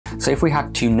So if we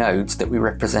had two nodes that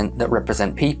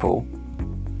represent people,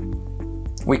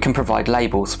 we can provide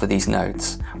labels for these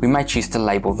nodes. We may choose to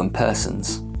label them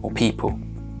persons or people.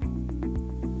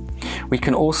 We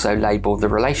can also label the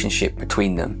relationship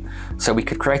between them. So we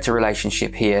could create a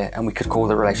relationship here and we could call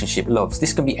the relationship loves.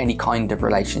 This can be any kind of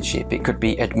relationship. It could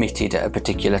be admitted at a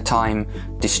particular time,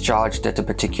 discharged at a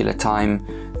particular time,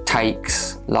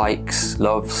 takes, likes,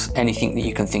 loves, anything that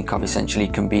you can think of essentially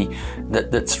can be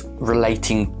that's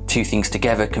relating two things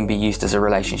together can be used as a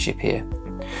relationship here.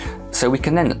 So we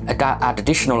can then add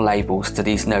additional labels to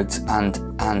these nodes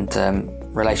and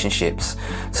relationships.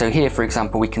 So here, for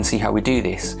example, we can see how we do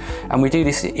this, and we do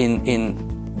this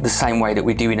in the same way that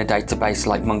we do in a database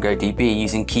like MongoDB,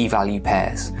 using key value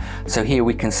pairs. So here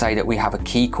we can say that we have a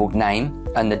key called name,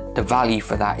 and the value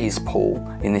for that is Paul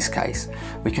in this case.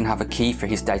 We can have a key for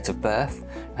his date of birth,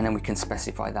 and then we can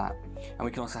specify that, and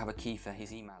we can also have a key for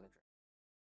his email.